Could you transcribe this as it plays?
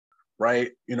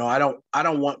right? I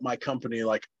don't want my company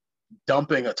like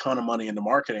dumping a ton of money into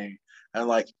marketing and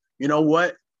like, you know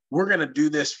what? We're going to do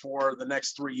this for the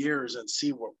next 3 years and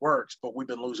see what works, but we've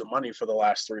been losing money for the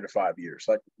last 3 to 5 years.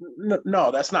 Like, no,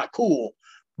 that's not cool.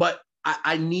 But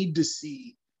I need to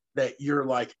see that you're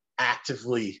like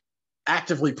actively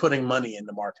putting money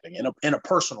into marketing in a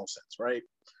personal sense, right?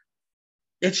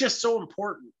 It's just so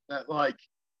important that like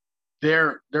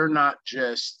they're not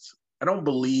just. I don't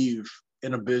believe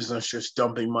in a business just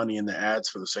dumping money in the ads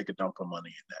for the sake of dumping money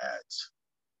in the ads.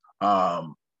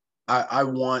 Um, I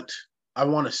want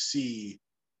to see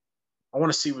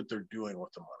what they're doing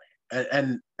with the money,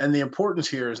 and the importance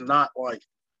here is not like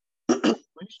when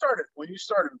you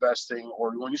start investing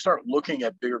or when you start looking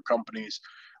at bigger companies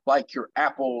like your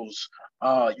Apples,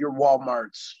 your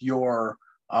WalMarts, your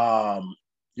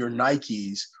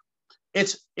Nikes.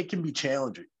 It can be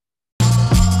challenging.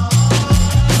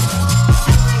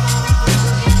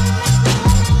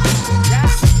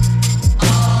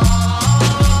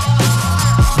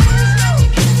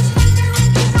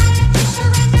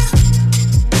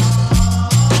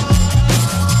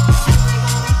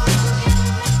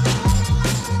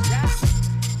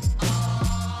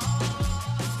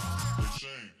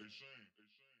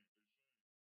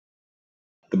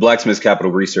 The Blacksmiths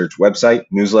Capital Research website,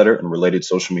 newsletter, and related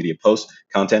social media posts,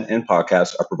 content, and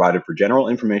podcasts are provided for general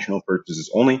informational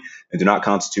purposes only and do not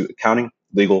constitute accounting,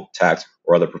 legal, tax,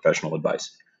 or other professional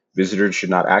advice. Visitors should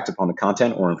not act upon the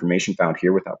content or information found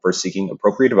here without first seeking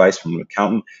appropriate advice from an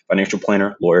accountant, financial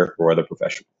planner, lawyer, or other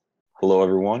professional. Hello,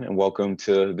 everyone, and welcome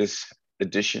to this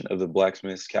edition of the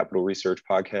Blacksmiths Capital Research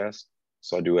podcast.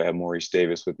 So I do have Maurice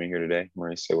Davis with me here today.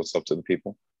 Maurice, say what's up to the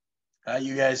people. How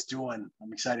you guys doing?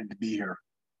 I'm excited to be here.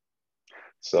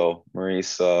 So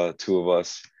Maurice, two of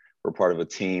us were part of a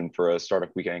team for a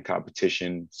startup weekend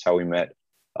competition. It's how we met.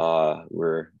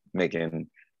 We're making.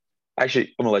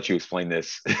 Actually, I'm gonna let you explain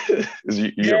this.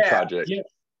 Your project. Yeah.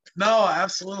 No,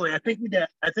 absolutely. I think we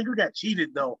got cheated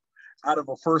though out of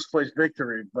a first place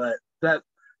victory, but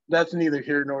that's neither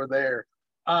here nor there.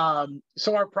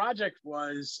 So our project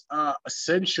was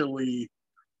essentially.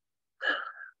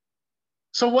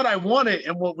 So what I wanted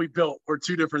and what we built were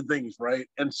two different things, right?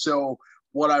 And so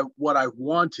what I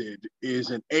wanted is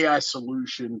an AI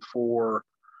solution for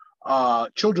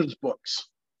children's books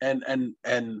and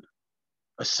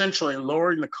essentially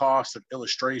lowering the cost of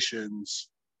illustrations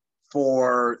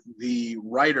for the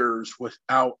writers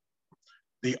without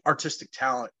the artistic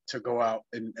talent to go out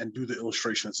and do the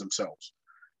illustrations themselves.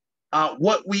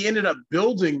 What we ended up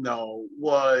building, though,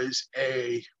 was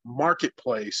a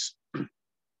marketplace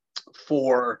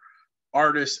for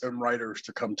artists and writers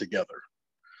to come together.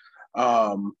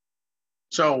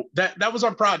 So that was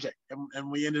our project, and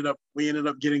we ended up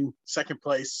getting second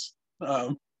place.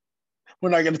 We're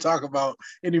not going to talk about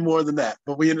any more than that,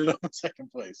 but we ended up in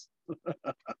second place.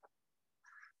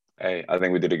 Hey, I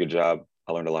think we did a good job.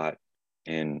 I learned a lot,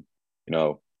 and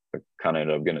I kind of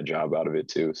ended up getting a job out of it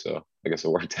too. So I guess it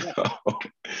worked out.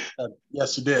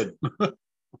 Yes, you did.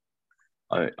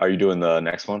 Are you doing the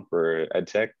next one for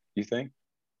EdTech, you think?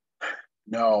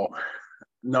 No,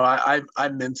 I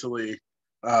mentally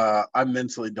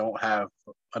don't have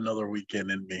another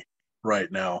weekend in me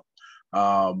right now.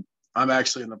 I'm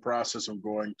actually in the process of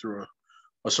going through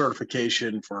a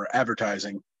certification for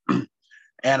advertising,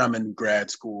 and I'm in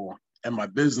grad school, and my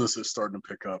business is starting to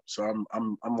pick up. So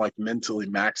I'm like mentally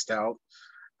maxed out.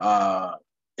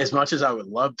 As much as I would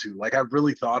love to, like I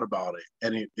really thought about it,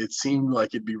 and it seemed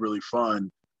like it'd be really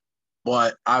fun.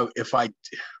 But if I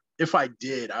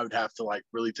did, I would have to like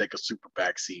really take a super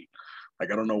back seat.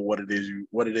 Like I don't know what it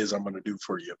is I'm going to do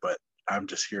for you, but I'm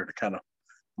just here to kind of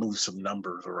move some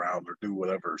numbers around or do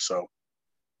whatever. So,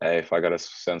 hey, if I got to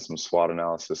send some SWOT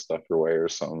analysis stuff your way or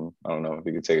something, I don't know if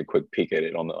you could take a quick peek at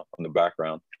it on the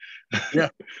background. Yeah,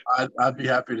 I'd be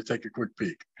happy to take a quick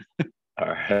peek. All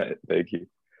right, thank you.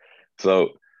 So,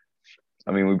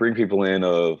 I mean, we bring people in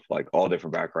of like all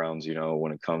different backgrounds,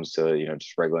 when it comes to,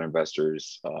 just regular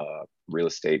investors, real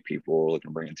estate people, looking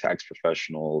to bring in tax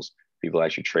professionals, people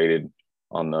actually traded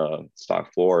on the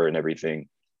stock floor and everything.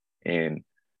 And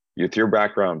with your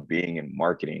background being in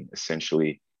marketing,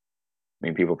 essentially, I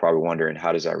mean, people are probably wondering,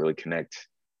 how does that really connect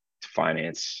to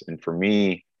finance? And for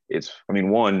me,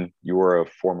 one, you were a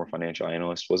former financial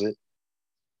analyst, was it?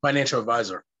 Financial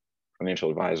advisor. Financial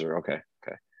advisor. Okay.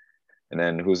 And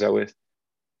then who's that with?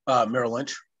 Merrill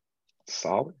Lynch.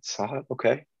 Solid.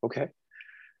 Okay.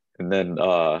 And then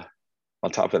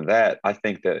on top of that, I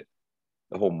think that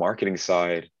the whole marketing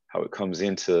side, how it comes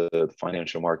into the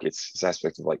financial markets, this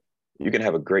aspect of like, you can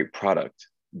have a great product,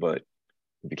 but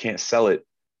if you can't sell it,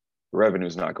 the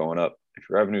revenue's not going up. If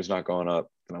your revenue's not going up,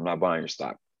 then I'm not buying your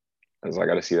stock. Because I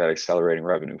got to see that accelerating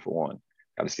revenue for one.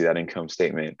 Got to see that income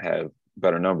statement have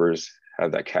better numbers,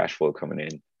 have that cash flow coming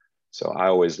in. So I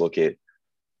always look at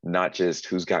not just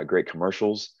who's got great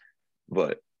commercials,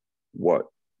 but what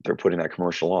they're putting that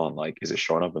commercial on. Like, is it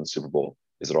showing up in the Super Bowl?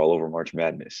 Is it all over March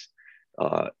Madness?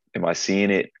 Am I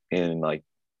seeing it in like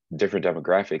different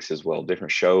demographics as well,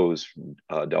 different shows from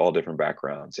all different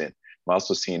backgrounds? And I'm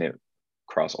also seeing it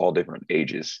across all different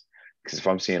ages. Because if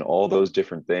I'm seeing all those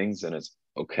different things, then it's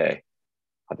okay.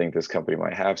 I think this company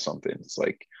might have something. It's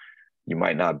like you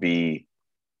might not be,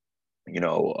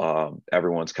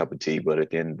 everyone's cup of tea, but at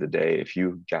the end of the day, if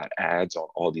you got ads on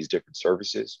all these different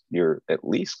services, you're at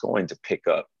least going to pick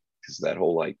up. Because that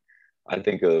whole I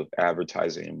think of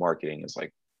advertising and marketing as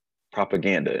like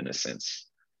propaganda in a sense.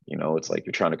 It's like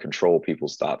you're trying to control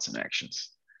people's thoughts and actions.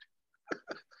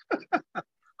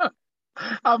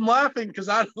 I'm laughing because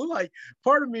I like,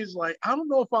 part of me is like, I don't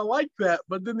know if I like that,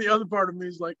 but then the other part of me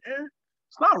is like,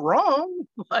 it's not wrong.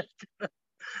 Like,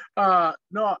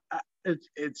 no,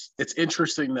 it's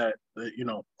interesting that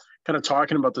kind of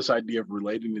talking about this idea of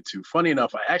relating the two. Funny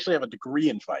enough, I actually have a degree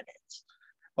in finance.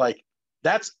 Like,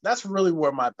 that's really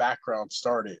where my background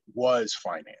started, was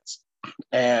finance.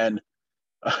 And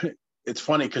it's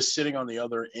funny because sitting on the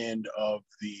other end of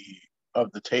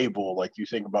the table, like, you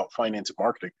think about finance and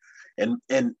marketing,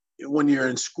 and when you're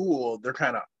in school, they're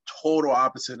kind of total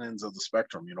opposite ends of the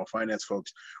spectrum. Finance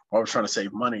folks are always trying to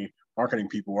save money. Marketing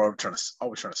people are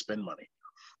always trying to spend money.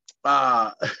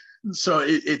 So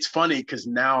it's funny because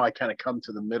now I kind of come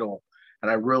to the middle,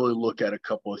 and I really look at a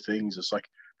couple of things. It's like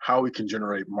how we can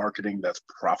generate marketing that's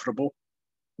profitable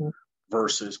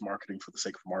versus marketing for the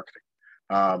sake of marketing.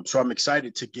 So I'm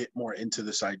excited to get more into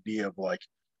this idea of like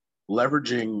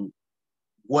leveraging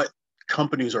what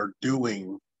companies are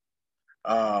doing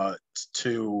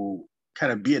to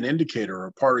kind of be an indicator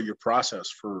or part of your process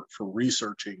for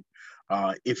researching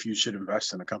if you should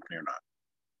invest in a company or not.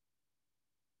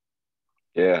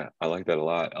 Yeah, I like that a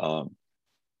lot.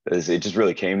 It just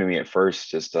really came to me at first,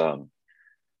 just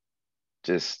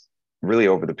really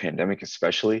over the pandemic,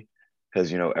 especially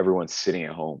because everyone's sitting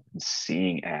at home and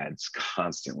seeing ads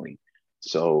constantly.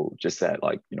 So just that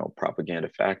propaganda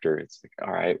factor, it's like,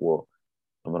 all right, well,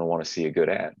 I'm gonna want to see a good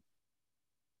ad.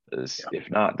 If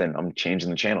not, then I'm changing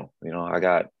the channel. I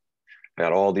got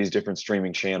all these different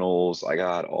streaming channels. I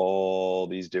got all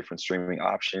these different streaming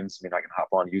options. I mean, I can hop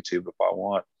on YouTube if I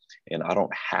want, and I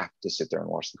don't have to sit there and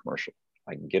watch the commercial.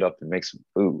 I can get up and make some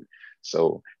food.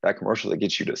 So that commercial that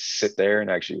gets you to sit there and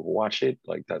actually watch it,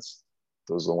 like those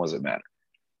are the ones that matter.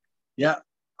 Yeah.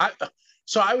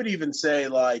 So I would even say,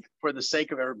 like, for the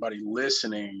sake of everybody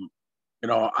listening,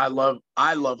 I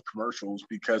love commercials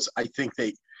because I think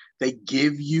they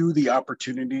give you the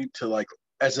opportunity to, like,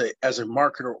 as a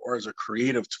marketer or as a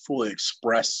creative, to fully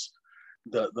express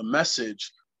the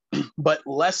message, but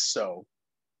less so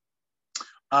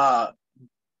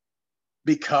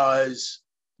because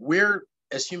we're,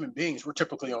 as human beings, we're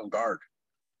typically on guard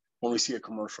when we see a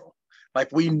commercial.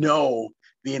 Like, we know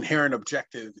the inherent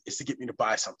objective is to get me to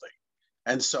buy something.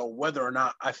 And so whether or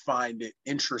not I find it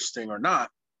interesting or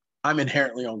not, I'm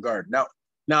inherently on guard.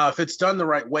 Now, if it's done the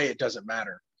right way, it doesn't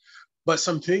matter. But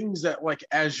some things that, like,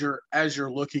 as you're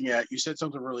looking at, you said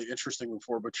something really interesting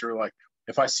before, but you're like,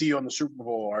 if I see you on the Super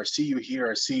Bowl, or I see you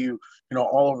here, I see you,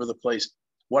 all over the place.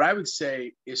 What I would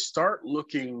say is start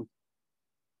looking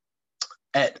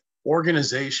at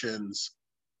organizations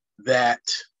that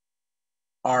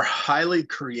are highly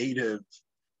creative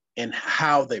in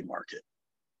how they market.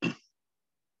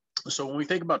 So when we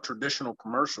think about traditional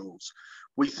commercials,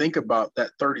 we think about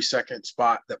that 30-second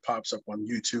spot that pops up on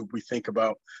YouTube. We think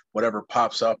about whatever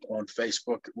pops up on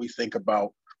Facebook. We think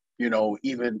about,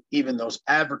 even those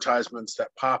advertisements that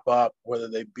pop up, whether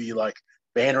they be like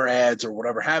banner ads or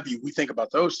whatever have you. We think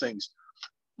about those things.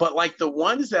 But like the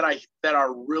ones that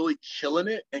are really killing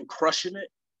it and crushing it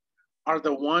are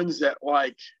the ones that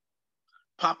like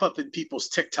pop up in people's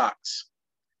TikToks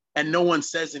and no one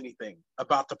says anything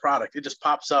about the product. It just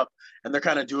pops up and they're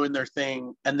kind of doing their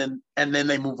thing and then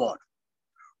they move on.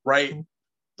 Right? Mm-hmm.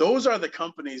 Those are the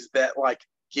companies that like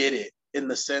get it in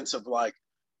the sense of like,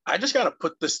 I just got to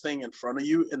put this thing in front of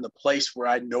you in the place where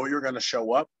I know you're going to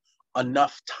show up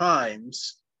enough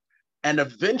times and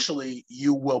eventually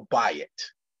you will buy it.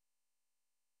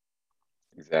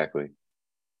 Exactly.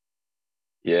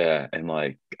 Yeah. And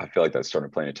like, I feel like that's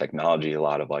starting to play into technology, a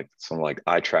lot of like some like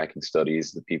eye tracking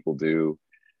studies that people do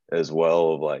as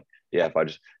well, of like, yeah, if I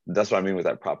just, that's what I mean with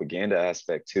that propaganda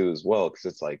aspect too, as well. Cause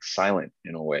it's like silent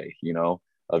in a way,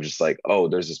 of just like, oh,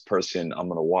 there's this person I'm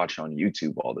going to watch on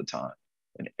YouTube all the time.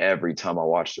 And every time I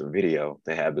watch their video,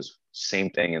 they have this same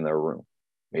thing in their room.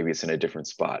 maybe it's in a different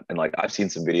spot. And like I've seen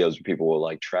some videos where people will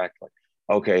like track like,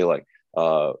 okay, like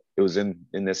it was in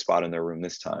this spot in their room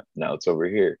this time. Now it's over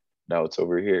here. Now it's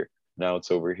over here. Now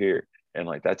it's over here. And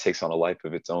like that takes on a life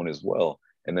of its own as well.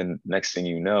 And then next thing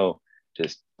you know,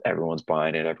 just everyone's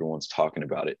buying it, everyone's talking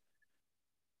about it.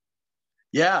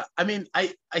 Yeah, I mean,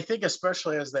 I think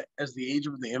especially as the age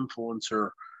of the influencer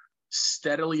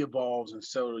steadily evolves and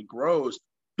steadily grows,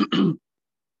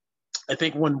 I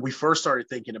think when we first started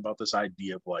thinking about this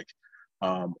idea of like,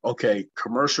 okay,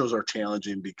 commercials are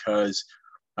challenging because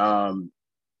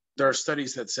there are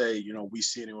studies that say, you know, we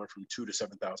see anywhere from 2 to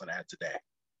 7,000 ads a day,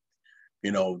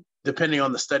 you know, depending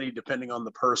on the study, depending on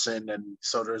the person. And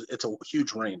so it's a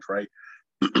huge range, right?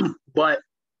 But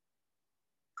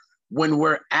when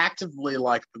we're actively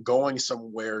like going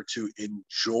somewhere to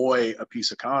enjoy a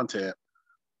piece of content,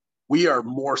 we are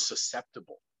more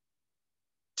susceptible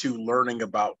to learning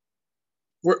about,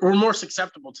 we're more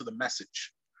susceptible to the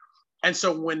message. And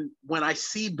so when I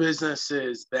see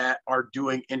businesses that are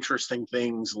doing interesting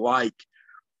things like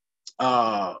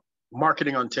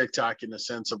marketing on TikTok, in the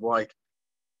sense of like,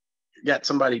 you got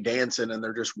somebody dancing and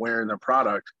they're just wearing their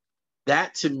product,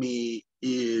 that to me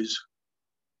is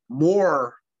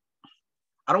more,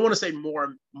 I don't want to say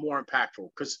more impactful,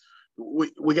 because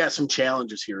we got some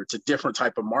challenges here. It's a different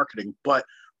type of marketing, but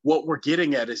what we're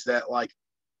getting at is that like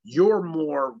you're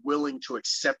more willing to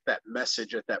accept that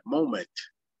message at that moment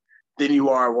than you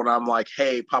are when I'm like,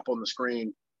 hey, pop on the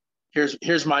screen.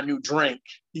 Here's my new drink.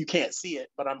 You can't see it,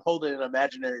 but I'm holding an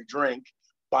imaginary drink,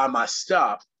 buy my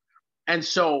stuff. And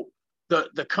so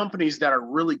the companies that are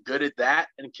really good at that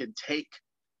and can take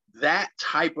that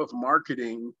type of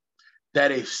marketing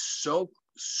that is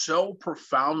so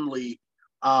profoundly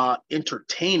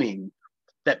entertaining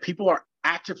that people are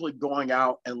actively going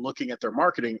out and looking at their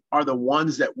marketing are the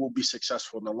ones that will be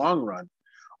successful in the long run.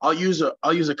 I'll use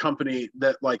a company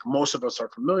that like most of us are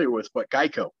familiar with, but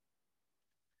Geico.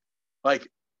 Like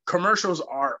commercials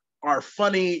are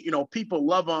funny, you know, people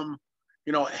love them.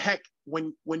 You know, heck,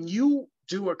 when you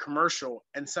do a commercial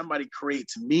and somebody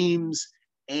creates memes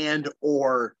and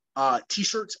or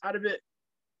t-shirts out of it,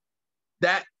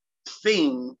 that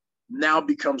thing now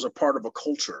becomes a part of a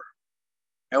culture.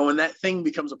 And when that thing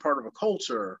becomes a part of a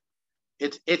culture,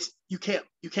 it's you can't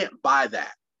buy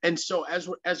that. And so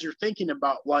as you're thinking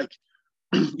about like,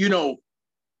 you know,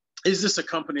 is this a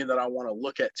company that I want to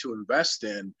look at to invest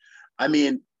in? I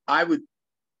mean, I would,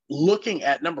 looking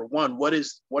at number one, what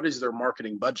is their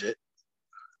marketing budget?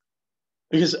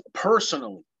 Because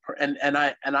personally, and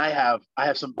I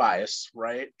have some bias,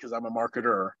 right? Because I'm a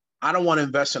marketer. I don't want to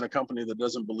invest in a company that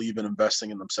doesn't believe in investing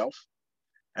in themselves.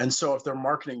 And so if their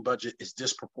marketing budget is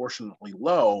disproportionately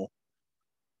low,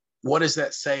 what does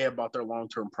that say about their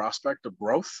long-term prospect of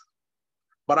growth?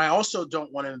 But I also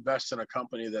don't want to invest in a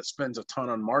company that spends a ton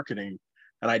on marketing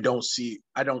and I don't see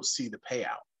the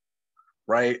payout,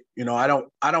 right? You know, I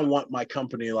don't want my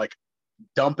company like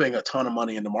dumping a ton of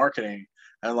money into marketing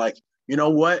and like, you know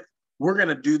what? We're going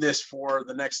to do this for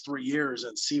the next 3 years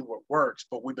and see what works,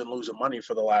 but we've been losing money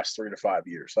for the last 3 to 5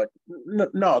 years. Like,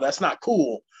 no, that's not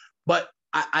cool. But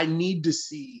I need to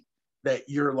see that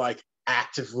you're like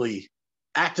actively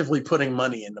putting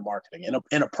money into marketing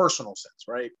in a personal sense,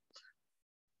 right?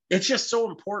 It's just so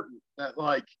important that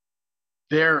like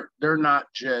they're not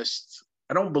just,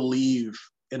 I don't believe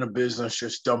in a business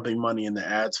just dumping money in the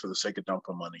ads for the sake of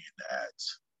dumping money in the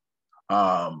ads.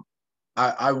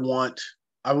 I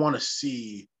want to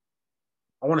see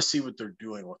what they're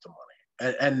doing with the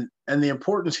money. And the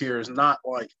importance here is not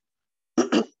like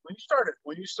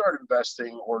when you start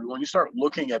investing or when you start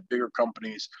looking at bigger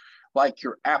companies like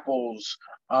your Apples,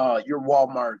 your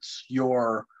Walmarts,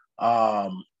 your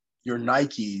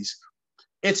Nikes,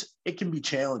 it can be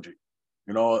challenging.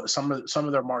 You know, some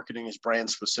of their marketing is brand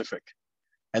specific,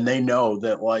 and they know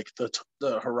that like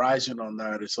the horizon on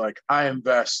that is like, I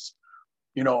invest,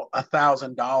 you know,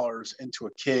 $1,000 into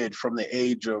a kid from the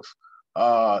age of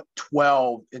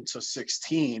 12 into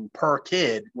 16 per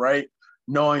kid, right?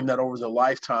 Knowing that over the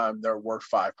lifetime they're worth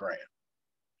 $5,000.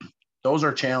 Those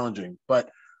are challenging, but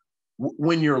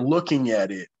when you're looking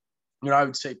at it, you know, I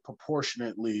would say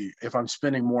proportionately, if I'm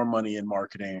spending more money in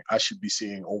marketing, I should be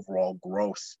seeing overall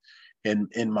growth in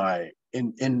my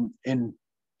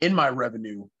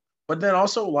revenue. But then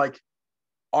also like,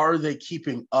 are they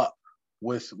keeping up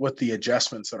with the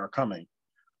adjustments that are coming?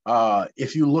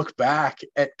 If you look back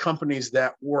at companies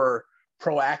that were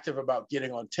proactive about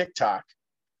getting on TikTok,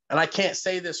 and I can't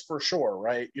say this for sure,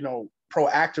 right? You know,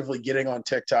 proactively getting on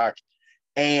TikTok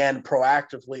and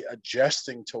proactively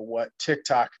adjusting to what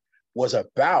TikTok was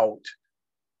about,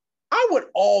 I would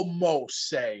almost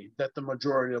say that the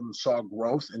majority of them saw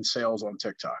growth in sales on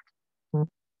TikTok.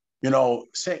 You know,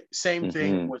 same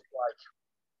thing with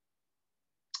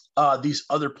like these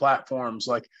other platforms,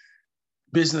 like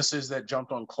businesses that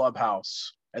jumped on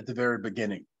Clubhouse at the very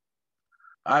beginning.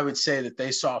 I would say that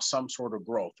they saw some sort of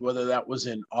growth, whether that was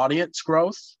in audience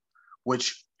growth,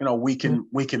 which, you know, we can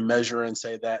measure and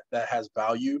say that that has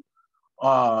value,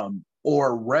 or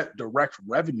direct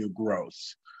revenue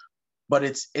growth. But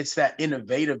it's that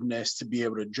innovativeness to be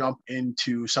able to jump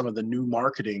into some of the new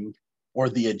marketing or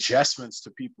the adjustments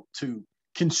to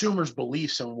consumers'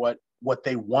 beliefs and what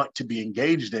they want to be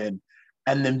engaged in,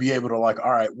 and then be able to like,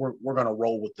 all right, we're going to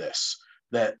roll with this.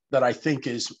 That I think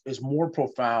is more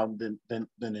profound than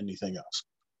anything else.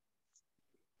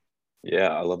 Yeah,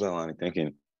 I love that line of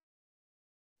thinking,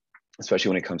 especially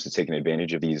when it comes to taking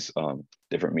advantage of these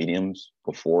different mediums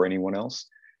before anyone else,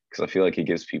 because I feel like it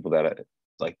gives people that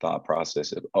like thought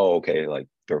process of, oh, okay, like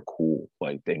they're cool,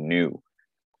 like they knew.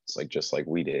 It's like just like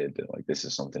we did, like this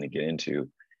is something to get into.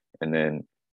 And then,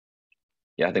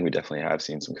 yeah, I think we definitely have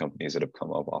seen some companies that have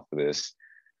come up off of this,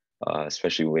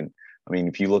 especially when, I mean,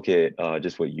 if you look at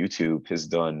just what YouTube has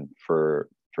done for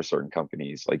certain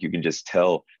companies, like you can just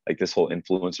tell, like this whole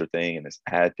influencer thing and this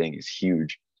ad thing is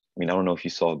huge. I mean, I don't know if you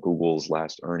saw Google's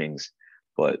last earnings,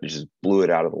 but it just blew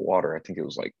it out of the water. I think it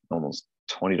was like almost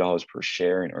 $20 per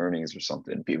share in earnings or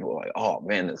something. People were like, oh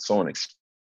man, that's so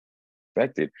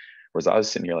unexpected. Whereas I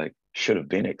was sitting here like, should have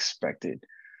been expected.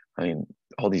 I mean,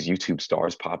 all these YouTube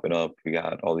stars popping up. We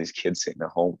got all these kids sitting at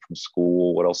home from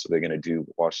school. What else are they going to do?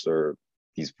 Watch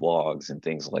these vlogs and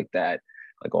things like that,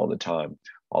 like all the time.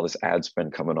 All this ad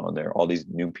spend coming on there. All these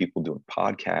new people doing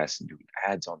podcasts and doing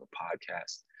ads on the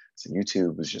podcast. So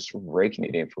YouTube was just raking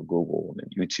it in for Google, and then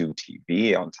YouTube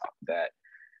TV on top of that.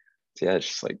 So yeah, it's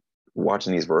just like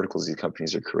watching these verticals these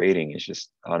companies are creating is just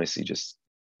honestly just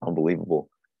unbelievable.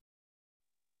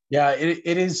 Yeah,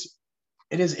 it is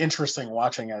interesting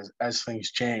watching as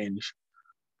things change.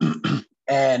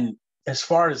 And as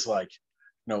far as like,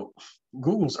 you know,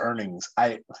 Google's earnings,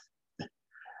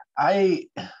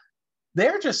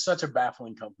 they're just such a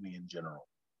baffling company in general,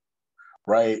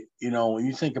 right? You know, when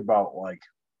you think about like,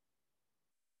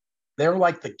 they're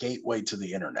like the gateway to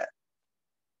the internet.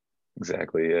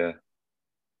 Exactly, yeah.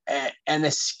 And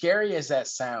as scary as that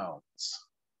sounds,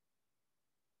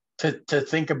 to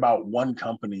think about one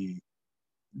company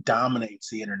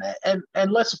dominates the internet,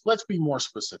 and let's be more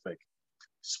specific,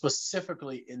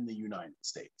 specifically in the United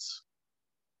States,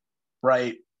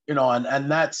 right? You know,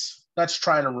 and that's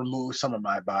trying to remove some of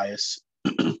my bias,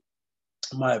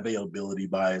 my availability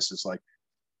bias. Is like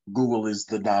Google is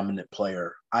the dominant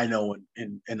player. I know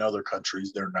in other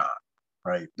countries they're not,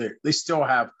 right? They still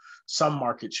have some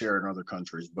market share in other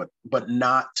countries, but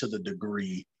not to the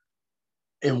degree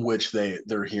in which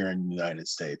they're here in the United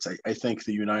States. I think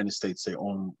the United States, they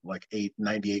own like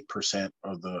 98%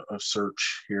 of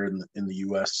search here in the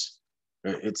US.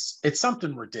 It's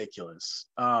something ridiculous.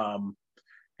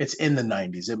 It's in the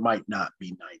 90s. It might not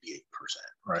be 98%,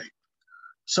 right?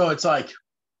 So it's like,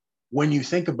 when you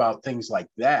think about things like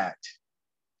that,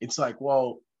 it's like,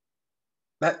 well,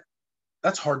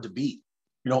 that's hard to beat.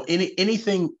 You know,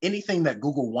 anything that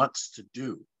Google wants to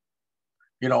do,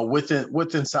 you know, within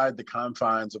inside the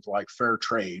confines of like fair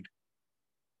trade,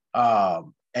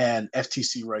 and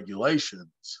FTC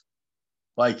regulations,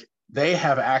 like they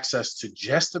have access to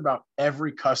just about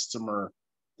every customer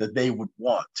that they would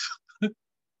want.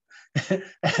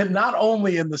 And not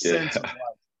only in the sense of like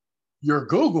your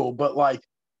Google, but like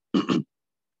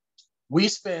we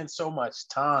spend so much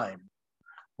time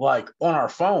like on our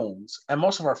phones, and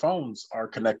most of our phones are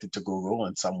connected to Google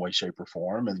in some way, shape, or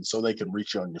form. And so they can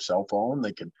reach you on your cell phone.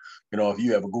 They can, you know, if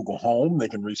you have a Google Home, they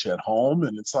can reach you at home.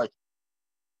 And it's like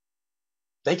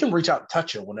they can reach out and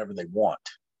touch you whenever they want,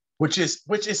 which is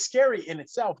scary in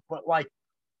itself, but like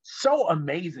so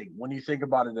amazing when you think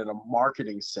about it in a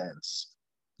marketing sense,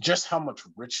 just how much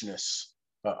richness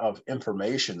of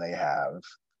information they have.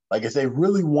 Like if they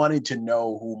really wanted to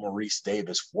know who Maurice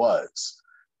Davis was,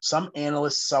 some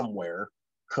analyst somewhere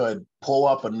could pull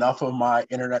up enough of my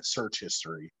internet search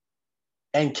history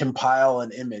and compile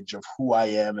an image of who I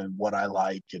am and what I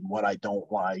like and what I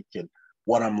don't like and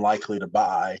what I'm likely to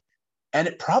buy. And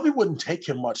it probably wouldn't take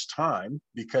him much time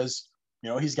because, you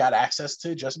know, he's got access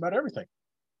to just about everything.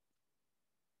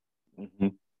 Mm-hmm.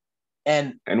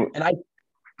 And I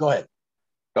go ahead.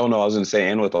 Oh no, I was going to say,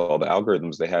 and with all the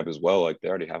algorithms they have as well, like they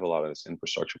already have a lot of this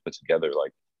infrastructure put together.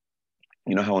 Like,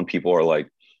 you know how when people are like,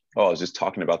 oh, I was just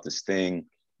talking about this thing,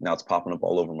 now it's popping up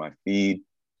all over my feed.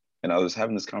 And I was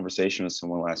having this conversation with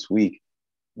someone last week,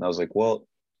 and I was like, well,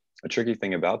 a tricky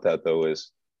thing about that though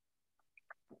is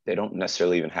they don't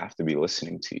necessarily even have to be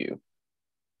listening to you.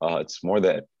 It's more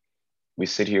that we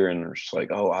sit here and we're just like,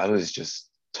 oh, I was just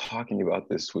talking about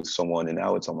this with someone and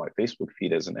now it's on my Facebook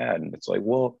feed as an ad. And it's like,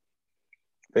 well,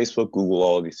 Facebook, Google,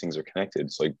 all of these things are connected.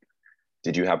 It's like,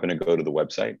 did you happen to go to the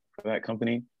website for that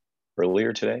company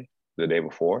earlier today, the day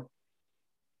before?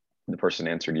 And the person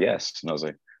answered yes. And I was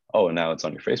like, oh, and now it's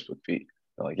on your Facebook feed.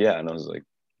 They're like, yeah. And I was like,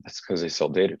 that's because they sell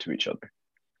data to each other.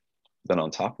 Then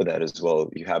on top of that as well,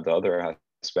 you have the other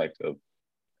aspect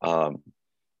of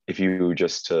if you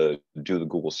just to do the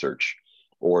Google search,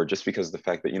 or just because of the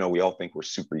fact that, we all think we're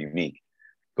super unique,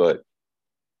 but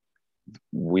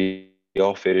we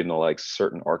all fit into like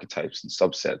certain archetypes and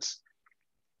subsets.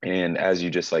 And as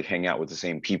you just like hang out with the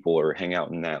same people or hang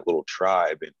out in that little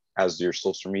tribe, and as your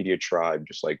social media tribe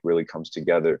just like really comes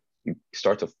together, you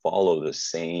start to follow the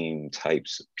same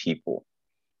types of people,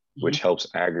 which helps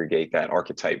aggregate that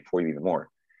archetype for you even more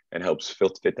and helps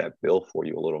fit that bill for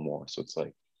you a little more. So it's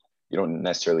like, you don't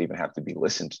necessarily even have to be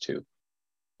listened to.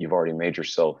 You've already made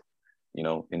yourself,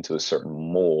 into a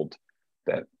certain mold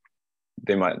that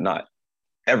they might not,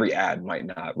 every ad might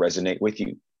not resonate with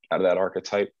you out of that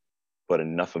archetype, but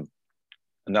enough of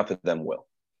them will.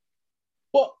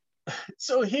 Well,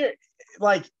 so here,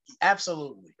 like,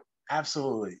 absolutely.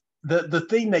 The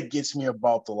thing that gets me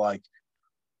about the, like,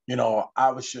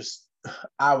 I was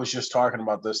just talking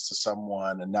about this to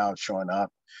someone and now it's showing up,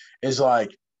 is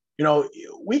like,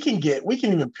 we can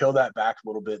even peel that back a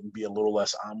little bit and be a little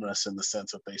less ominous in the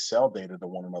sense that they sell data to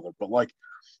one another. But like,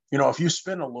 if you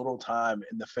spend a little time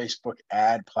in the Facebook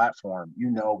ad platform,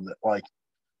 that, like,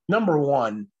 number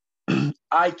one,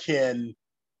 I can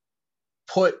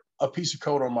put a piece of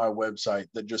code on my website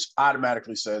that just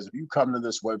automatically says, if you come to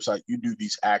this website, you do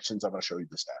these actions, I'm going to show you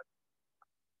this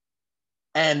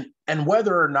ad. And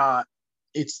whether or not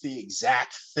it's the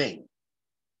exact thing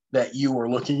that you were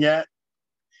looking at,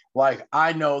 like,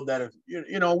 I know that if,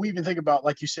 we even think about,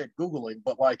 like you said, Googling,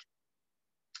 but like,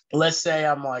 let's say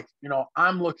I'm like,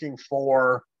 I'm looking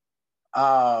for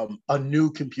a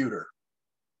new computer.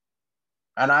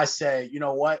 And I say, you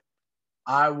know what?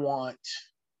 I want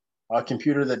a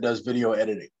computer that does video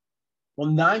editing. Well,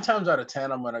 9 times out of 10,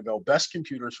 I'm going to go best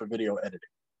computers for video editing.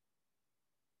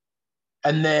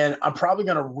 And then I'm probably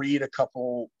going to read a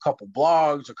couple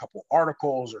blogs, a couple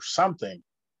articles or something.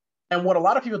 And what a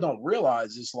lot of people don't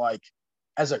realize is, like,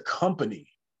 as a company,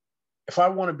 if I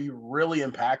want to be really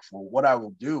impactful, what I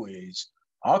will do is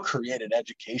I'll create an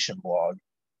education blog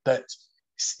that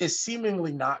is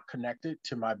seemingly not connected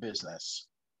to my business,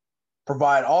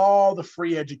 provide all the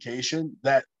free education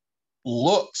that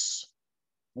looks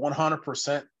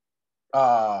 100%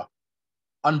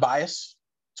 unbiased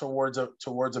towards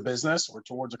a business or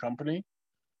towards a company.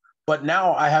 But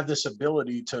now I have this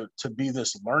ability to be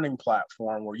this learning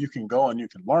platform where you can go and you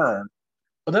can learn,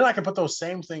 but then I can put those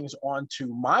same things onto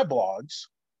my blogs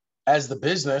as the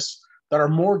business that are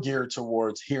more geared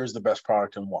towards, here's the best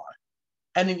product and why.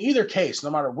 And in either case, no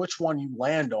matter which one you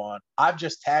land on, I've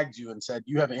just tagged you and said,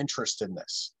 you have interest in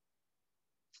this.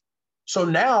 So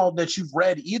now that you've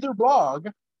read either blog,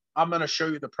 I'm going to show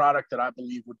you the product that I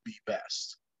believe would be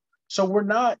best. So we're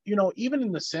not, even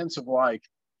in the sense of, like,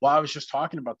 well, I was just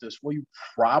talking about this. Well, you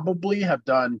probably have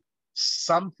done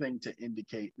something to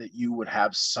indicate that you would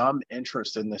have some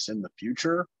interest in this in the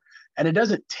future. And it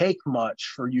doesn't take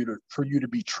much for you to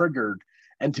be triggered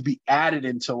and to be added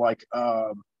into, like,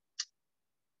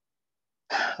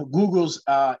 Google's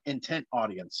intent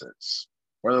audiences,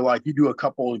 where they're like, you do a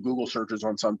couple of Google searches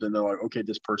on something, they're like, okay,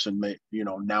 this person may,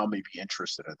 now may be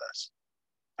interested in this.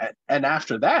 And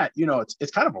after that,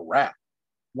 it's kind of a wrap.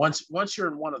 Once you're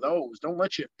in one of those, don't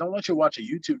let you watch a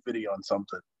YouTube video on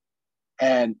something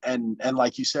and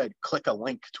like you said, click a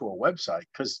link to a website,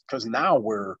 because now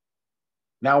we're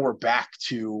back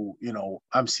to,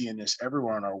 I'm seeing this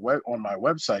everywhere on my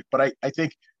website. But I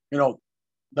think,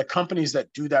 the companies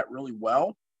that do that really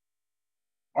well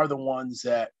are the ones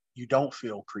that you don't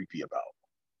feel creepy about.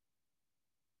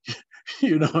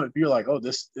 If you're like, oh,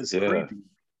 this is creepy,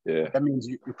 that means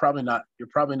you're probably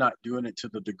not doing it to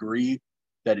the degree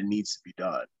that it needs to be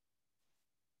done.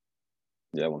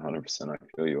 Yeah, 100%. I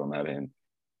feel you on that end.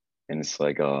 And it's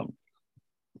like, the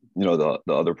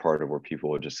other part of where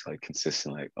people are just like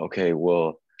consistent, like, okay,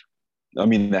 well, I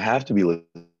mean, they have to be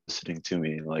listening to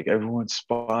me. Like, everyone's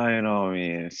spying on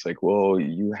me. And it's like, well,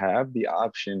 you have the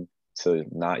option to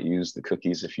not use the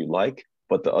cookies if you like.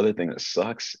 But the other thing that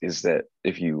sucks is that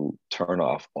if you turn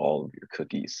off all of your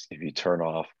cookies, if you turn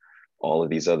off all of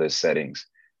these other settings,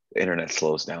 the internet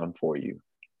slows down for you.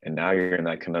 And now you're in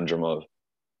that conundrum of,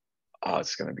 oh,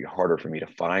 it's going to be harder for me to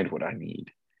find what I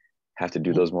need. Have to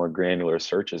do those more granular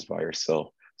searches by yourself.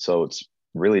 So it's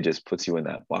really just puts you in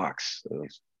that box of,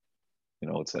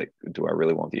 it's like, do I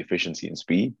really want the efficiency and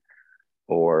speed?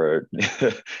 Or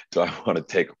do I want to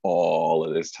take all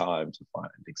of this time to find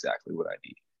exactly what I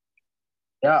need?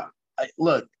 Yeah.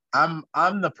 Look, I'm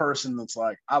the person that's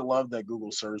like, I love that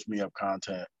Google serves me up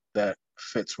content that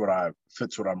fits what I'm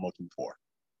looking for.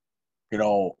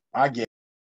 I get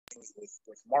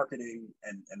with marketing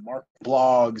and market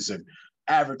blogs and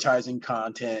advertising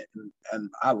content, and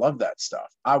I love that stuff.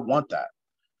 I want that.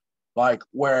 Like,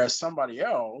 whereas somebody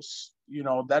else,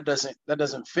 that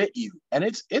doesn't fit you. And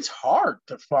it's hard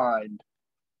to find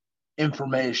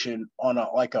information on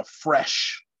a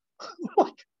fresh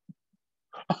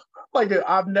like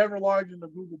I've never logged into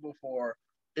Google before.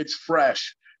 It's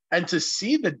fresh. And to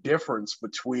see the difference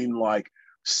between like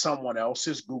someone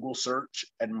else's Google search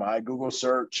and my Google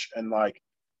search, and like,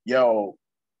 yo,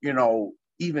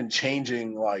 even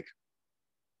changing, like,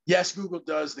 yes, Google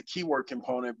does the keyword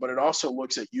component, but it also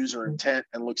looks at user intent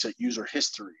and looks at user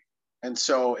history. And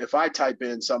so if I type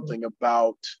in something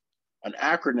about an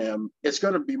acronym, it's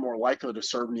going to be more likely to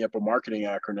serve me up a marketing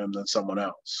acronym than someone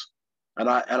else. And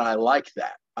I like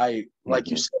that. Like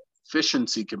you said,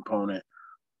 efficiency component.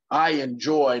 I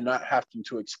enjoy not having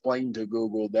to explain to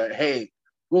Google that, hey,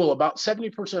 Google, about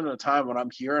 70% of the time when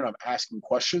I'm here and I'm asking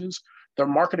questions, they're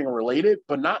marketing related,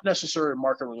 but not necessarily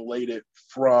marketing related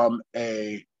from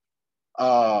a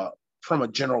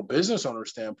general business owner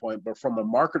standpoint, but from a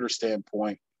marketer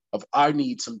standpoint of, I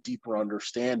need some deeper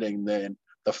understanding than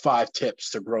the 5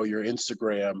 tips to grow your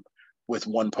Instagram with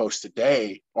 1 post a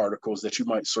day articles that you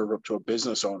might serve up to a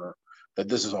business owner, that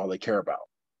this is all they care about.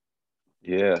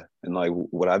 Yeah. And like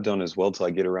what I've done as well to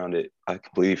like get around it, I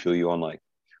completely feel you on like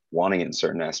wanting it in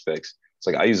certain aspects. It's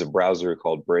like I use a browser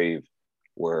called Brave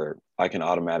where I can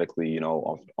automatically,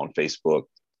 on Facebook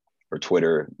or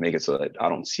Twitter, make it so that I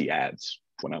don't see ads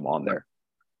when I'm on there.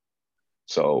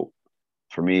 So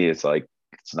for me, it's like,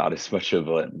 it's not as much of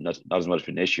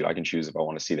an issue. I can choose if I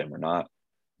want to see them or not.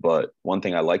 But one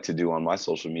thing I like to do on my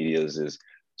social medias is,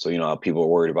 so, people are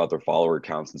worried about their follower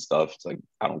counts and stuff. It's like,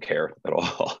 I don't care at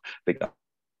all. I think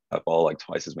I follow like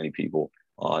twice as many people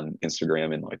on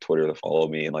Instagram and like Twitter that follow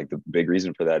me. And like the big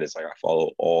reason for that is like I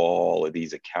follow all of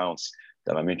these accounts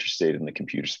that I'm interested in the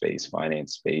computer space,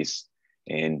 finance space,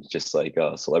 and just like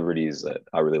celebrities that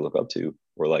I really look up to,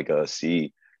 or like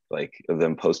see like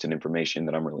them posting information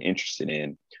that I'm really interested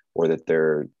in, or that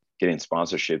they're getting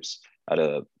sponsorships out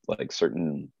of like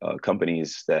certain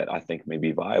companies that I think may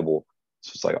be viable.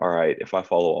 So it's like, all right, if I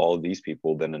follow all of these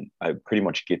people, then I pretty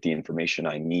much get the information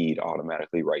I need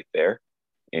automatically right there.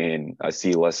 And I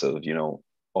see less of,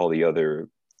 all the other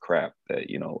crap that,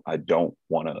 I don't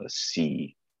want to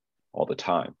see all the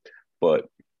time. But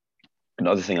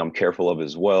another thing I'm careful of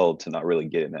as well, to not really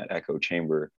get in that echo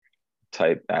chamber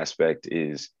type aspect,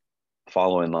 is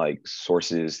following like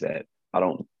sources that I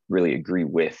don't really agree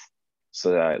with,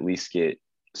 so that I at least get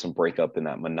some breakup in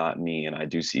that monotony and I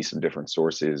do see some different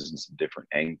sources and some different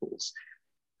angles,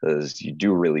 because you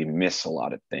do really miss a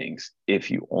lot of things if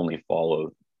you only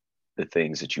follow the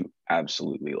things that you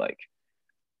absolutely like.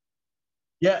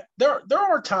 Yeah, there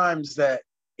are times that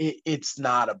it's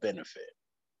not a benefit.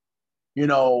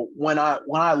 When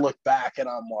I look back and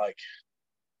I'm like,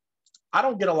 I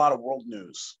don't get a lot of world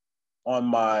news on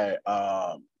my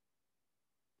on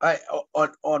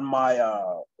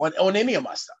any of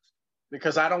my stuff,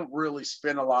 because I don't really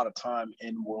spend a lot of time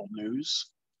in world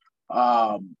news.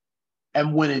 And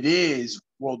when it is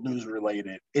world news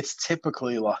related, it's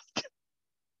typically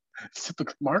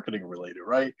marketing related,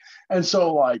 right? And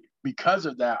so like, because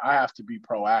of that, I have to be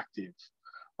proactive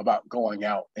about going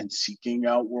out and seeking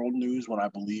out world news when I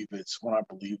believe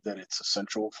that it's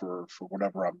essential for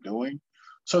whatever I'm doing.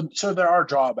 So there are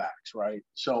drawbacks, right?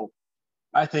 So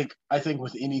I think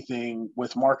with anything,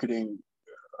 with marketing,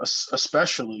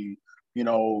 especially,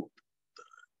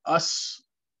 us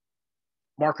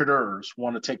marketers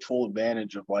want to take full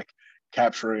advantage of like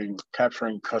capturing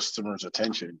customers'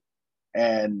 attention.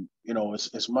 And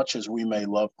as much as we may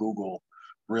love Google,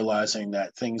 realizing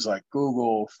that things like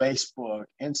Google, Facebook,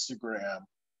 Instagram,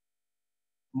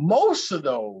 most of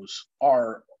those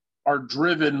are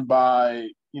driven by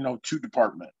 2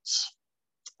 departments,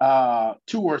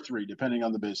 2 or 3 depending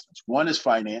on the business. One is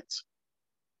finance.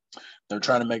 They're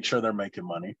trying to make sure they're making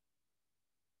money.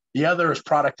 The other is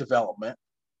product development,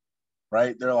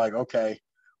 right? They're like, okay,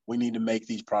 we need to make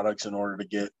these products in order to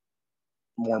get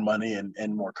more money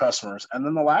and more customers. And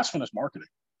then the last one is marketing.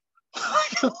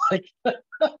 like,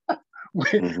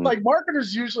 like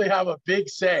marketers usually have a big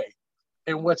say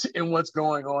in what's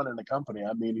going on in the company.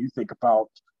 I mean, you think about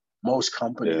most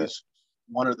companies,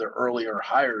 one of their earlier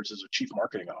hires is a chief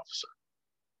marketing officer.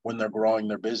 when they're growing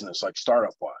their business, like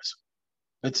startup wise.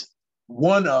 It's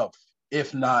one of,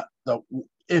 if not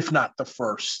the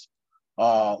first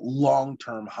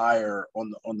long-term hire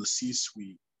on the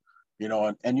C-suite, you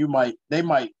know, and they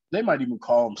might even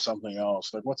call them something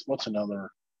else. Like what's another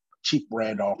chief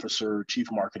brand officer,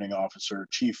 chief marketing officer,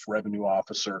 chief revenue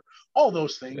officer, all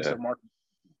those things. Yeah. They're marketing,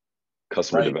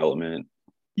 Customer right? development.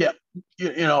 Yeah.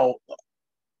 You know,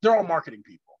 they're all marketing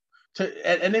people.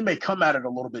 And they may come at it a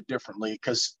little bit differently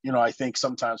because, you know, I think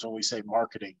sometimes when we say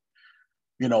marketing,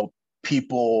 you know,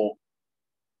 people,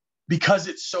 because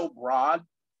it's so broad,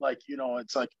 like, you know,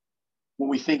 it's like when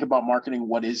we think about marketing,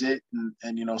 what is it?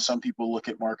 And you know, some people look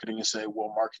at marketing and say,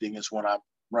 well, marketing is when I'm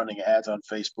running ads on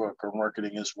Facebook, or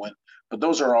marketing is when, but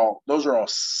those are all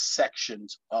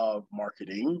sections of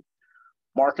marketing.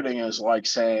 Marketing is like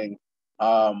saying,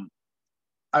 I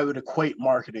would equate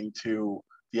marketing to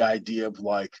the idea of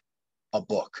like a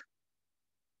book.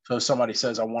 So if somebody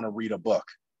says, I want to read a book.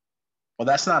 Well,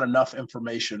 that's not enough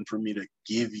information for me to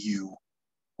give you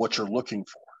what you're looking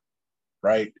for,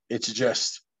 right? It's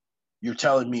just, you're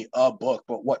telling me a book,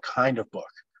 but what kind of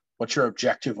book? What's your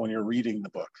objective when you're reading the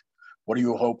book? What are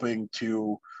you hoping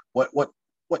to, what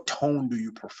tone do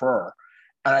you prefer?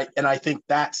 And I think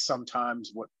that's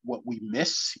sometimes what we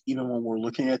miss, even when we're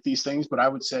looking at these things. But I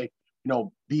would say, you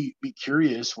know, be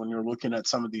curious when you're looking at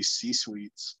some of these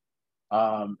C-suites,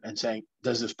 and saying,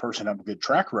 does this person have a good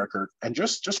track record? And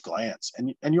just glance,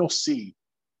 and you'll see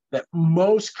that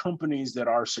most companies that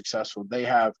are successful, they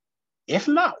have, if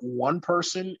not one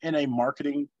person in a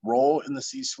marketing role in the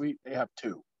C-suite, they have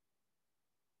two.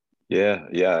 Yeah,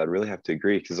 I really have to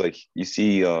agree because like you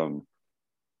see,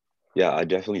 yeah, I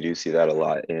definitely do see that a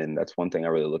lot, and that's one thing I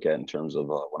really look at in terms of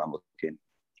when I'm looking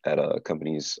at a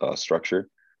company's structure,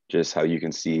 just how you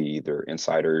can see their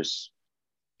insiders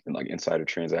and like insider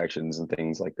transactions and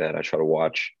things like that. I try to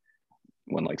watch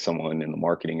when like someone in the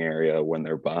marketing area, when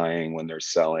they're buying, when they're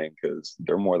selling, because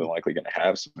they're more than likely going to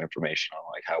have some information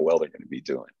on like how well they're going to be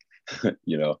doing,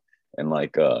 you know, and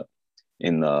like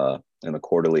in the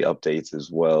quarterly updates as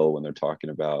well, when they're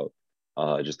talking about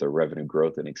just their revenue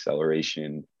growth and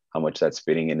acceleration, how much that's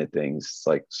fitting into things. It's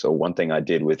like, so one thing I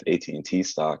did with AT&T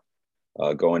stock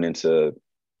going into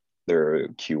their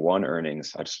Q1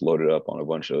 earnings, I just loaded up on a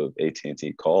bunch of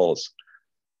AT&T calls.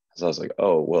 So I was like,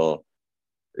 oh, well,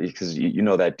 because you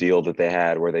know that deal that they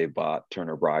had where they bought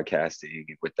Turner Broadcasting.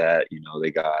 With that, you know,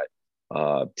 they got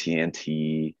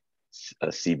TNT,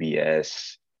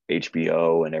 CBS,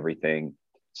 HBO, and everything.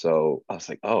 So I was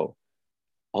like, oh,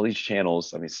 all these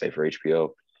channels, let me say for HBO,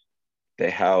 they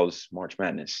house March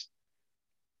Madness.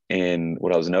 And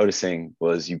what I was noticing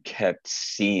was you kept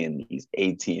seeing these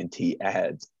AT&T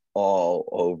ads all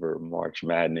over March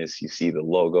Madness. You see the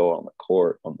logo on the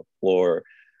court, on the floor.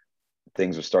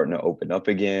 Things were starting to open up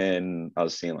again. I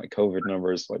was seeing like COVID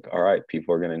numbers, like, all right,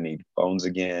 people are going to need phones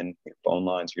again. Phone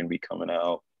lines are going to be coming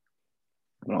out.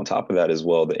 And on top of that as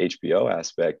well, the HBO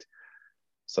aspect,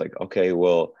 it's like, okay,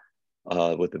 well,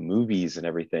 with the movies and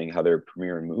everything, how they're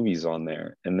premiering movies on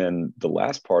there. And then the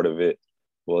last part of it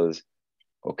was,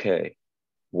 okay,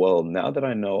 well, now that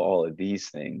I know all of these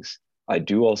things, I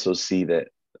do also see that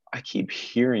I keep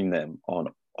hearing them on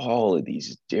all of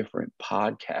these different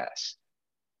podcasts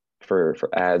for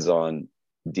ads on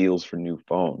deals for new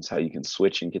phones, how you can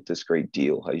switch and get this great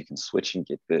deal, how you can switch and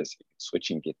get this, you can switch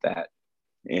and get that.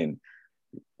 And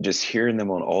just hearing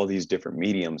them on all these different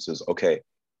mediums is, okay,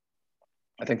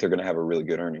 I think they're going to have a really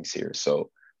good earnings here. So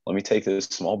let me take this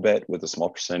small bet with a small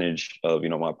percentage of, you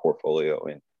know, my portfolio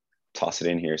and toss it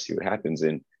in here, see what happens.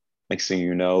 And next thing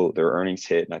you know, their earnings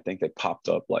hit, and I think they popped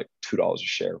up like $2 a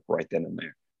share right then and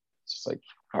there. It's just like,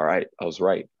 all right, I was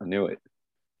right. I knew it.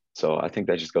 So I think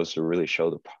that just goes to really show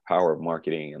the power of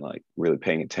marketing and like really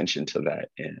paying attention to that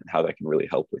and how that can really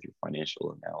help with your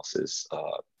financial analysis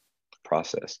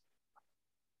process.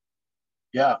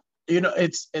 Yeah, you know,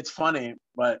 it's funny,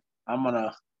 but I'm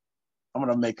gonna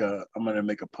make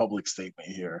a public statement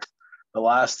here. The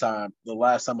last time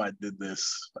I did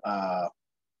this,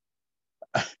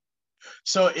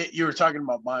 you were talking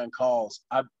about buying calls.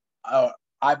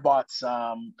 I bought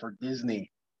some for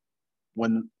Disney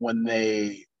when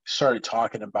they started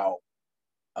talking about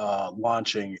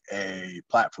launching a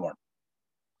platform,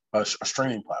 a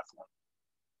streaming platform.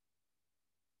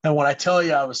 And when I tell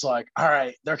you, I was like, all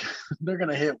right, they're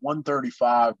gonna hit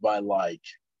 135 by like,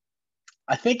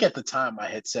 I think at the time I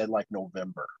had said like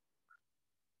November,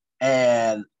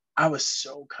 and I was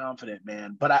so confident,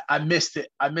 man. But I missed it.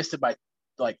 I missed it by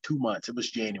like 2 months. It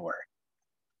was January.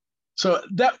 So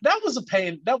that was a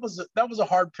pain. That was a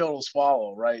hard pill to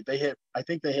swallow, right? I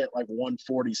think they hit like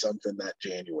 140 something that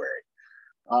January.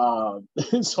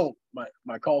 So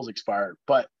my call's expired.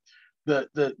 But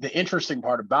the interesting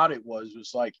part about it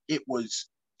was like it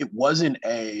wasn't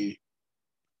a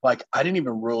like I didn't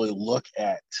even really look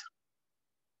at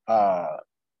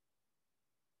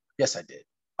yes I did.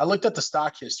 I looked at the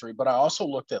stock history, but I also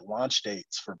looked at launch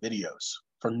dates for videos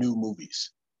for new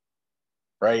movies,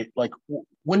 right? Like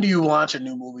when do you launch a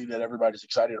new movie that everybody's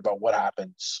excited about what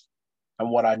happens?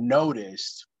 And what I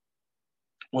noticed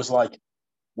was like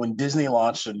when Disney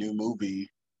launched a new movie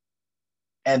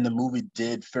and the movie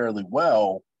did fairly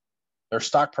well, their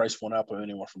stock price went up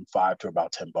anywhere from $5 to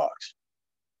about $10.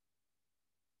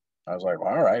 I was like,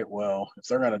 well, all right, well, if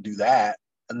they're going to do that,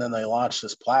 and then they launch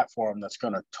this platform that's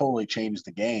going to totally change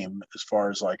the game as far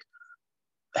as like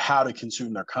how to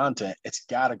consume their content, it's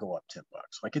got to go up $10.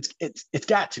 Like it's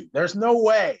got to. There's no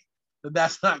way that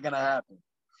that's not going to happen.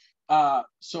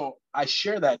 So I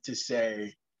share that to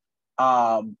say,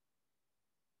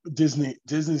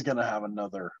 Disney's going to have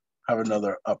another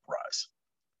uprise.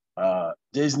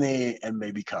 Disney and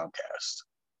maybe Comcast,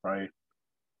 right?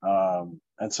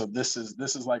 And so this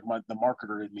is like the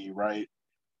marketer in me, right?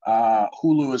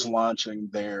 Hulu is launching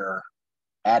their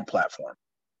ad platform.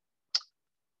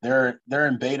 They're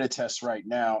in beta tests right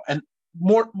now, and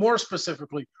more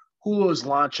specifically, Hulu is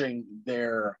launching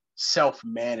their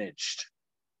self-managed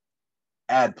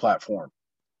ad platform.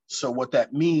 So what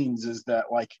that means is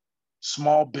that like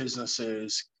small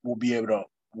businesses will be able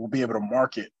to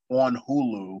market on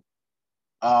Hulu,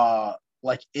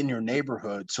 like in your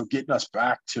neighborhood. So getting us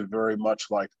back to very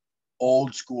much like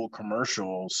old school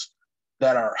commercials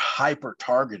that are hyper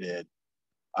targeted,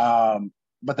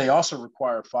 but they also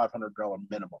require a $500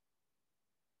 minimum.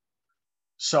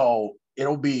 So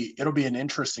it'll be an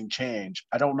interesting change.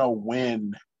 I don't know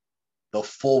when the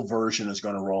full version is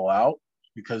going to roll out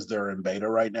because they're in beta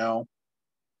right now.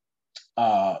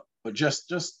 But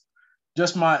just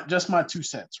my 2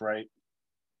 cents, right?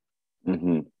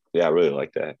 Mm-hmm. Yeah, I really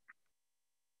like that.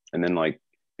 And then like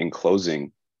in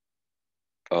closing,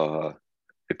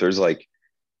 if there's like,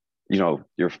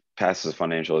 you're past as a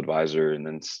financial advisor and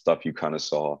then stuff you kind of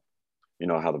saw,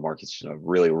 how the market's,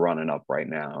 really running up right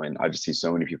now. And I just see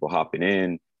so many people hopping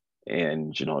in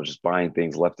and, just buying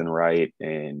things left and right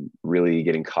and really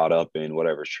getting caught up in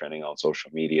whatever's trending on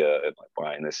social media and like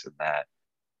buying this and that.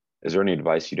 Is there any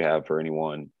advice you'd have for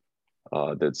anyone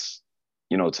that's,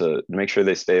 to make sure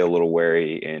they stay a little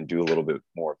wary and do a little bit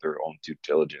more of their own due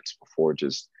diligence before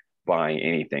just buying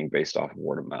anything based off of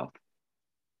word of mouth?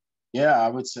 Yeah, I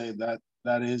would say that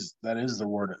is the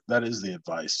word. That is the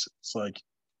advice. It's like,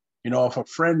 if a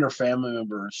friend or family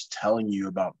member is telling you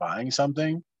about buying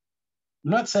something,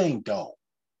 I'm not saying don't,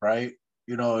 right?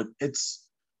 It's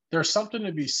there's something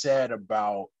to be said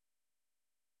about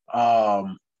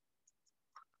um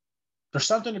there's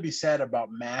something to be said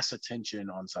about mass attention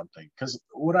on something because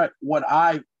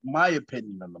my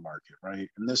opinion on the market, right?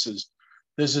 And this is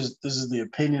the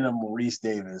opinion of Maurice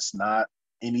Davis, not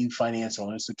any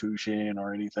financial institution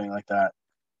or anything like that,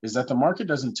 is that the market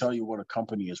doesn't tell you what a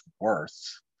company is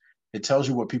worth. It tells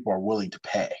you what people are willing to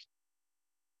pay.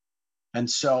 And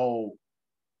so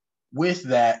with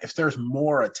that, if there's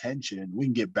more attention, we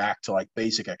can get back to like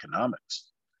basic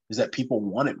economics, is that people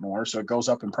want it more, so it goes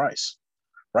up in price,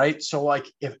 right? So like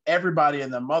if everybody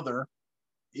and their mother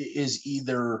is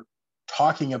either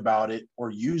talking about it or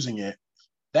using it,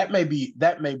 that may be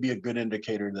a good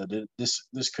indicator that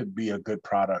this could be a good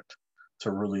product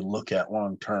to really look at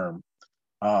long term,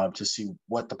 to see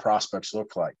what the prospects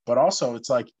look like. But also, it's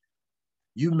like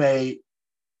you may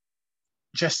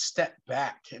just step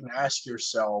back and ask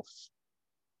yourself,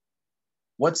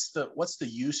 what's the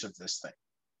use of this thing?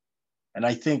 And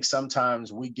I think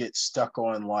sometimes we get stuck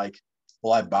on like,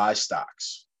 well, I buy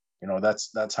stocks.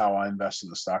 That's how I invest in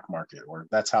the stock market, or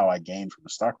that's how I gain from the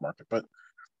stock market. But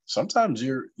sometimes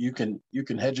you can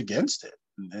hedge against it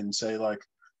and say like,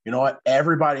 you know what,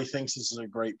 everybody thinks this is a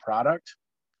great product.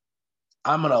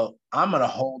 I'm gonna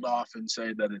hold off and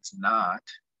say that it's not,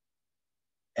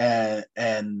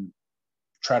 and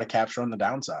try to capture on the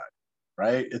downside,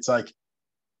 right? It's like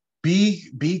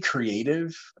be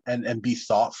creative and be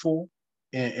thoughtful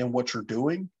in what you're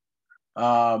doing,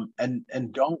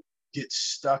 and don't get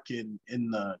stuck in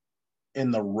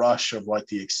the rush of like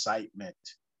the excitement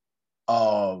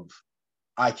of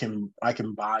I can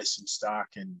buy some stock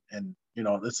and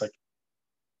it's like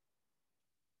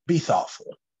be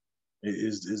thoughtful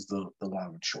is the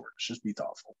long and short. It's just be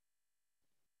thoughtful.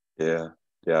 Yeah,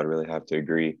 yeah, I'd really have to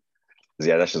agree. 'Cause,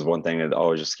 yeah, that's just one thing that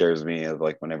always just scares me of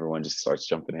like when everyone just starts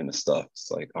jumping into stuff.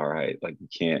 It's like, all right, like we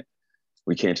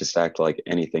can't just act like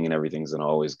anything and everything's gonna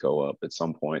always go up. At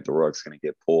some point, the rug's gonna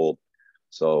get pulled.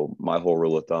 So my whole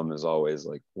rule of thumb is always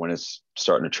like when it's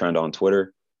starting to trend on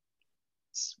Twitter,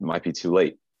 it might be too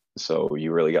late. So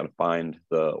you really got to find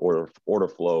the order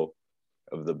flow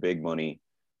of the big money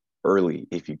early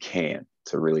if you can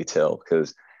to really tell.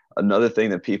 Because another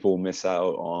thing that people miss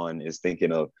out on is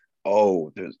thinking of,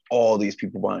 oh, there's all these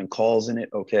people buying calls in it.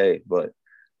 Okay, but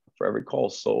for every call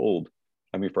sold,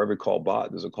 I mean, for every call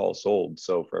bought, there's a call sold.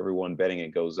 So for everyone betting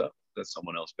it goes up, that's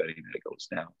someone else betting that it goes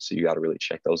down. So you got to really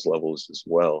check those levels as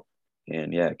well.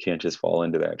 And yeah, can't just fall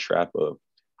into that trap of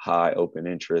high open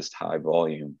interest, high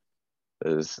volume.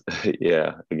 Because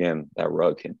yeah, again, that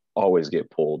rug can always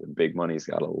get pulled, and big money's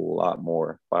got a lot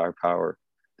more firepower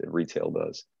than retail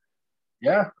does.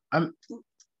 Yeah,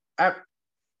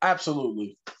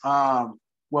 absolutely.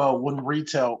 Well, when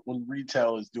retail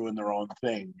is doing their own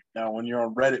thing. Now, when you're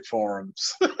on Reddit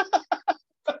forums,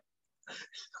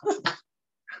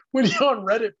 when you're on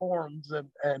Reddit forums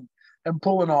and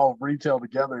pulling all of retail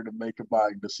together to make a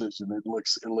buying decision, it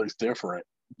looks different.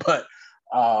 But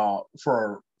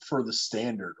for the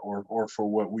standard or for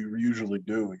what we usually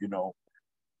do,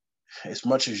 as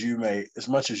much as you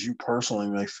personally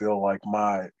may feel like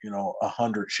my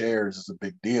 100 shares is a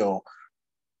big deal,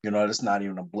 it's not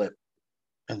even a blip.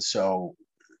 And so,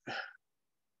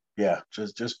 yeah,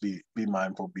 just be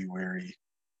mindful, be wary,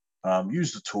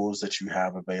 use the tools that you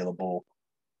have available.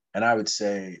 And I would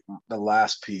say the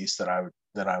last piece that I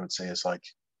would say is like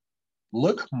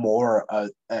look more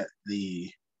at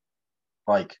the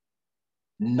like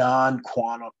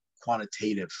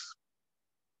non-quantitative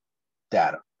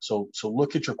data. So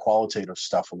look at your qualitative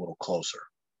stuff a little closer.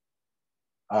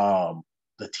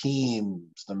 The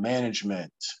teams, the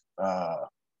management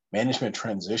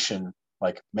transition,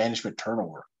 like management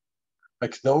turnover,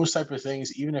 like those type of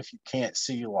things. Even if you can't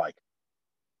see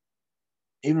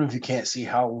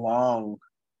how long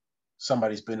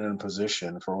somebody's been in a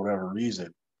position for whatever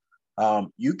reason,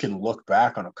 you can look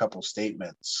back on a couple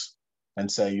statements and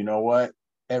say, you know what,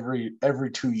 every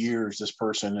 2 years, this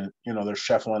person, they're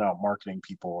shuffling out marketing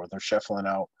people or they're shuffling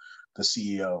out the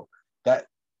CEO. That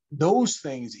those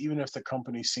things, even if the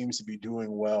company seems to be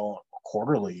doing well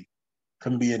quarterly,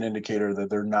 can be an indicator that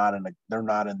they're not in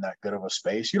that good of a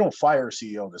space. You don't fire a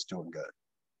CEO that's doing good.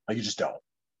 Like you just don't.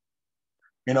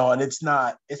 And it's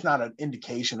not an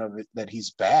indication of it that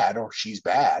he's bad or she's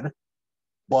bad.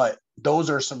 But those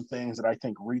are some things that I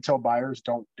think retail buyers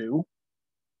don't do.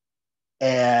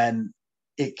 And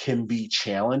it can be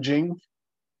challenging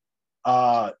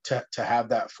to have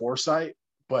that foresight.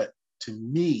 But to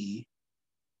me,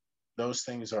 those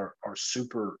things are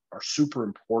super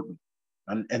important.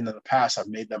 And in the past, I've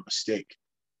made that mistake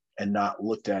and not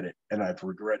looked at it, and I've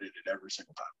regretted it every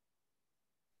single time.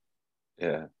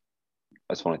 Yeah.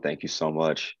 I just want to thank you so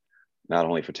much, not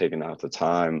only for taking out the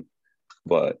time,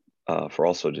 but for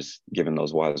also just giving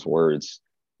those wise words.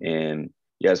 And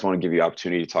yeah, I just want to give you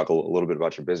opportunity to talk a little bit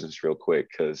about your business real quick,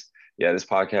 because yeah, this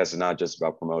podcast is not just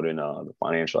about promoting the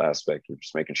financial aspect. We're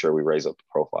just making sure we raise up the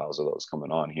profiles of those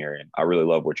coming on here. And I really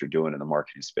love what you're doing in the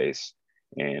marketing space.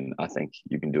 And I think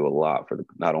you can do a lot for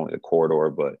not only the corridor,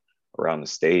 but around the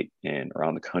state and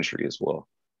around the country as well.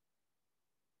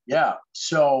 Yeah.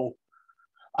 So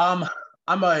I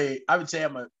would say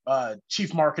I'm a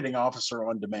chief marketing officer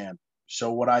on demand.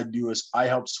 So what I do is I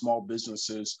help small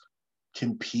businesses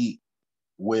compete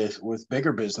with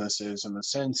bigger businesses in the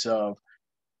sense of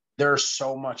there's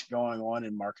so much going on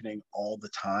in marketing all the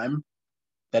time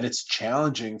that it's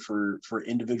challenging for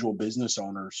individual business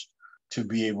owners to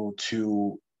be able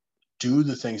to do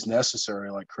the things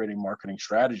necessary, like creating marketing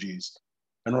strategies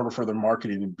in order for their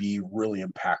marketing to be really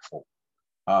impactful.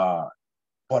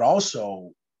 But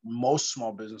also, most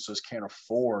small businesses can't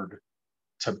afford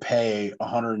to pay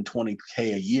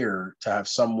 120K a year to have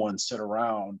someone sit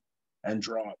around and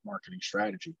draw up marketing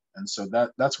strategy. And so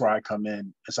that's where I come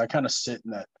in, is I kind of sit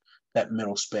in that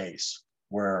middle space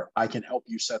where I can help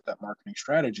you set that marketing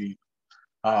strategy,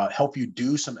 help you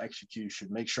do some execution,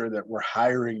 make sure that we're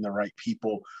hiring the right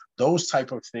people, those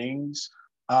type of things,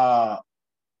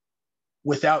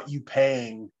 without you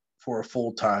paying for a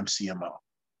full-time CMO.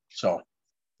 So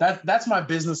that's my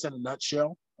business in a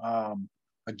nutshell.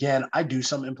 Again, I do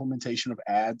some implementation of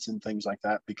ads and things like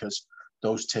that because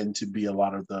those tend to be a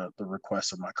lot of the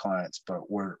requests of my clients. But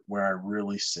where I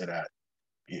really sit at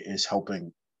is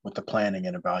helping with the planning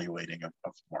and evaluating of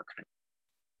marketing.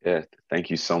 Yeah, thank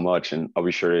you so much. And I'll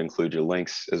be sure to include your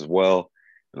links as well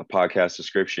in the podcast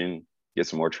description, get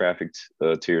some more traffic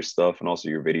to your stuff and also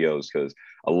your videos, because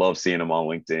I love seeing them on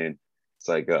LinkedIn. It's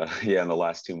like, yeah, in the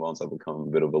last 2 months, I've become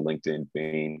a bit of a LinkedIn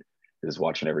fiend, just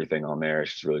watching everything on there.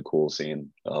 It's just really cool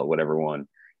seeing what everyone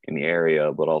in the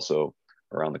area, but also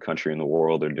around the country and the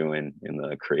world are doing in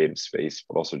the creative space,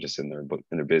 but also just in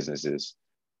their businesses.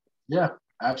 Yeah,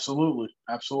 absolutely,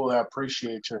 absolutely. I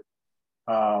appreciate you.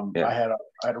 Yeah, I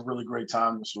had a really great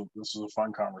time. This was a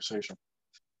fun conversation.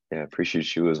 yeah,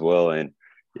 appreciate you as well, and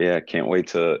yeah, can't wait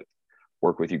to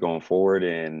work with you going forward.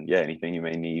 And yeah, anything you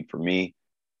may need from me,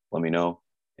 let me know.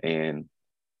 And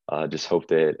just hope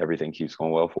that everything keeps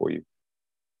going well for you.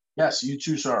 Yes, you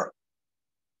too, sir.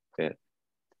 Yeah,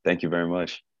 thank you very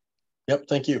much. Yep,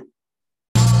 thank you.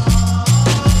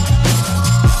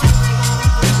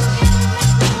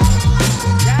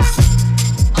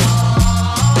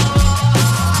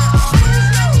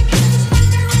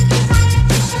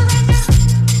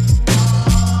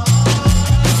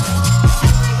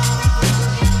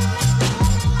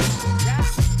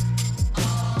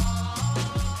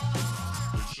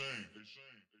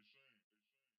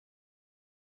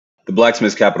 The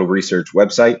Blacksmith Capital Research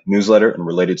website, newsletter, and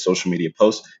related social media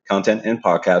posts, content, and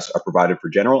podcasts are provided for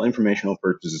general informational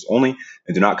purposes only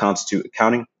and do not constitute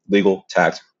accounting, legal,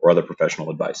 tax, or other professional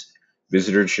advice.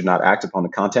 Visitors should not act upon the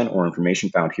content or information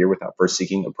found here without first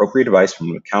seeking appropriate advice from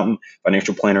an accountant,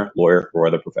 financial planner, lawyer, or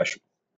other professional.